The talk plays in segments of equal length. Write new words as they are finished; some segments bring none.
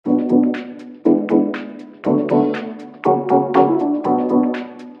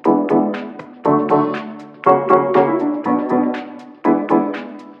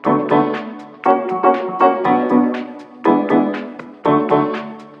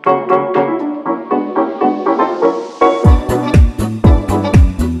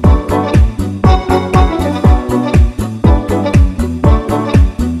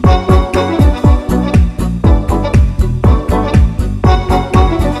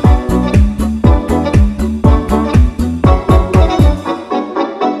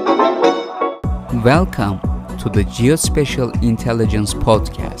Welcome to the Geospatial Intelligence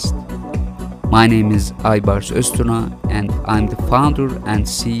Podcast. My name is Aybars Öztuna and I'm the founder and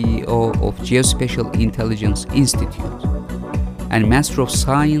CEO of Geospatial Intelligence Institute and Master of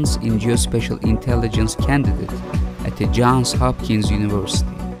Science in Geospatial Intelligence candidate at the Johns Hopkins University.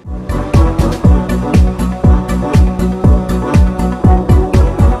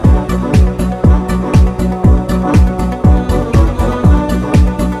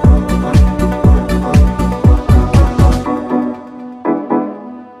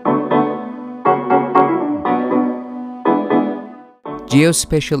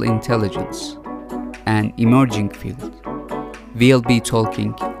 Geospatial intelligence, an emerging field. We'll be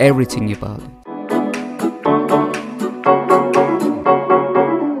talking everything about it.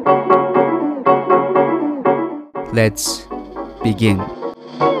 Let's begin.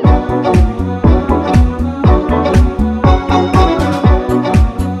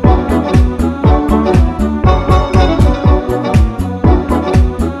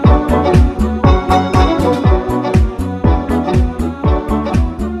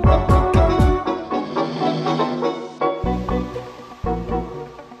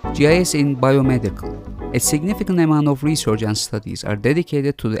 GIS in BioMedical. A significant amount of research and studies are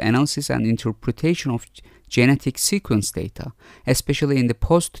dedicated to the analysis and interpretation of genetic sequence data, especially in the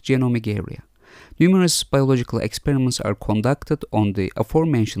post-genomic area. Numerous biological experiments are conducted on the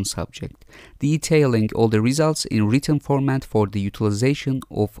aforementioned subject, detailing all the results in written format for the utilization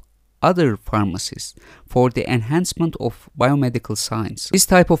of other pharmacists for the enhancement of biomedical science. This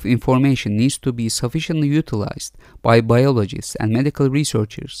type of information needs to be sufficiently utilized by biologists and medical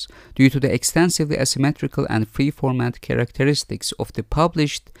researchers due to the extensively asymmetrical and free format characteristics of the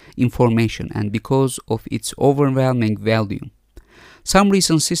published information and because of its overwhelming volume. Some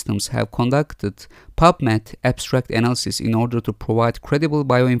recent systems have conducted PubMed abstract analysis in order to provide credible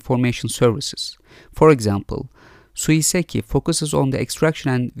bioinformation services. For example, Suiseki focuses on the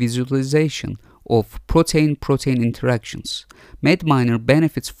extraction and visualization of protein-protein interactions. MedMiner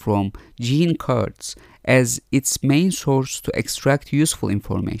benefits from gene cards as its main source to extract useful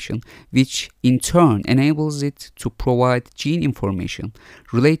information, which in turn enables it to provide gene information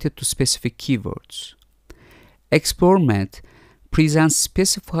related to specific keywords. ExploreMed presents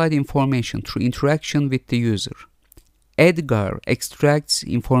specified information through interaction with the user. Edgar extracts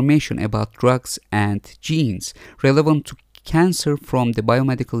information about drugs and genes relevant to cancer from the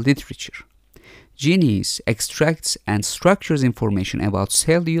biomedical literature. Genies extracts and structures information about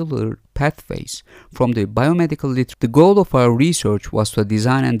cellular pathways from the biomedical literature. The goal of our research was to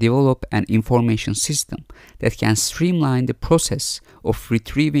design and develop an information system that can streamline the process of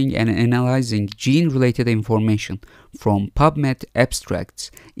retrieving and analyzing gene-related information from PubMed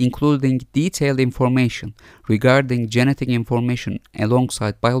abstracts, including detailed information regarding genetic information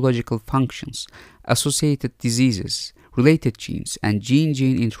alongside biological functions, associated diseases, related genes, and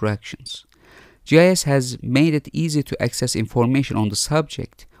gene-gene interactions. GIS has made it easy to access information on the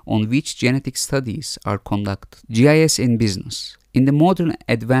subject on which genetic studies are conducted. GIS in business. In the modern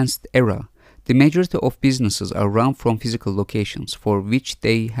advanced era, the majority of businesses are run from physical locations for which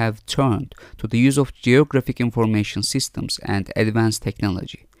they have turned to the use of geographic information systems and advanced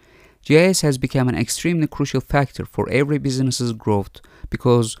technology. GIS has become an extremely crucial factor for every business's growth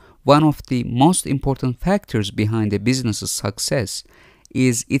because one of the most important factors behind a business's success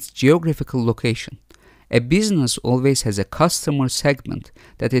is its geographical location. A business always has a customer segment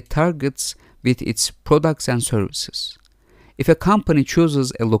that it targets with its products and services. If a company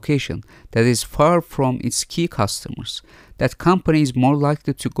chooses a location that is far from its key customers, that company is more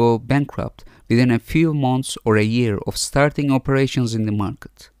likely to go bankrupt within a few months or a year of starting operations in the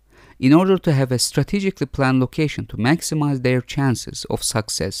market. In order to have a strategically planned location to maximize their chances of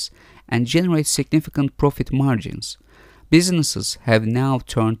success and generate significant profit margins, businesses have now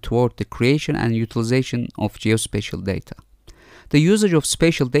turned toward the creation and utilization of geospatial data. The usage of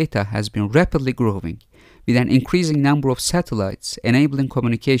spatial data has been rapidly growing, with an increasing number of satellites enabling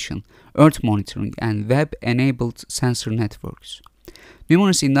communication, Earth monitoring, and web-enabled sensor networks.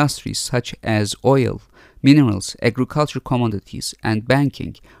 Numerous industries such as oil, minerals, agriculture commodities, and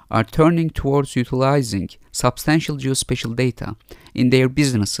banking are turning towards utilizing substantial geospatial data in their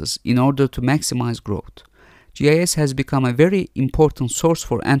businesses in order to maximize growth. GIS has become a very important source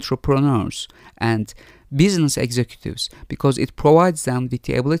for entrepreneurs and business executives because it provides them with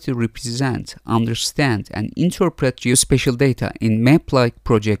the ability to represent, understand, and interpret geospatial data in map-like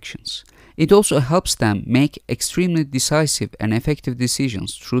projections. It also helps them make extremely decisive and effective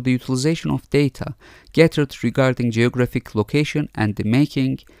decisions through the utilization of data gathered regarding geographic location and the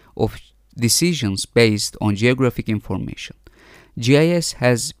making of decisions based on geographic information. GIS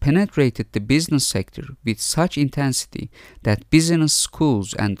has penetrated the business sector with such intensity that business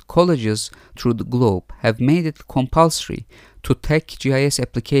schools and colleges through the globe have made it compulsory to take GIS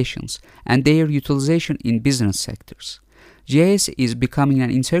applications and their utilization in business sectors. GIS is becoming an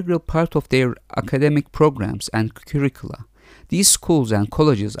integral part of their academic programs and curricula. These schools and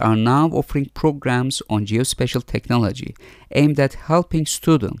colleges are now offering programs on geospatial technology aimed at helping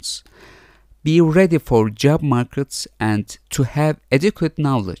students be ready for job markets and to have adequate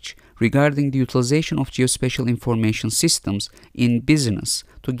knowledge regarding the utilization of geospatial information systems in business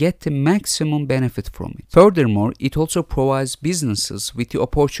to get the maximum benefit from it. Furthermore, it also provides businesses with the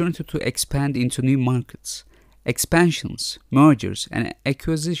opportunity to expand into new markets. Expansions, mergers, and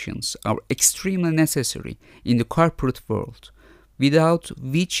acquisitions are extremely necessary in the corporate world, without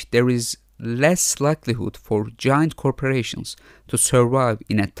which there is less likelihood for giant corporations to survive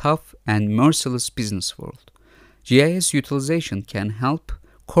in a tough and merciless business world. GIS utilization can help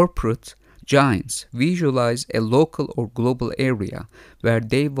corporate giants visualize a local or global area where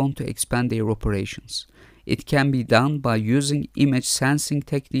they want to expand their operations. It can be done by using image sensing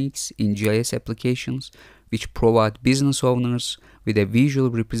techniques in GIS applications, which provide business owners with a visual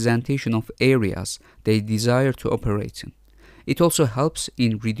representation of areas they desire to operate in. It also helps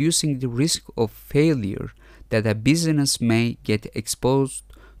in reducing the risk of failure that a business may get exposed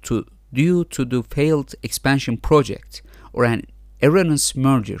to due to the failed expansion project or an erroneous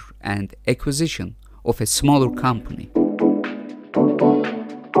merger and acquisition of a smaller company.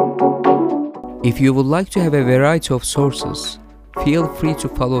 If you would like to have a variety of sources, feel free to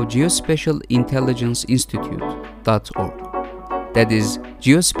follow Geospatial Intelligence Institute.org. That is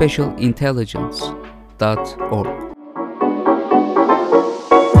geospatialintelligence.org.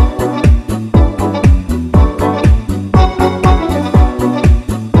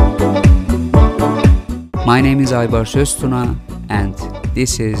 My name is Aybars Öztuna, and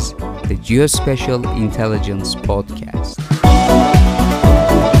this is the Geospatial Intelligence Podcast.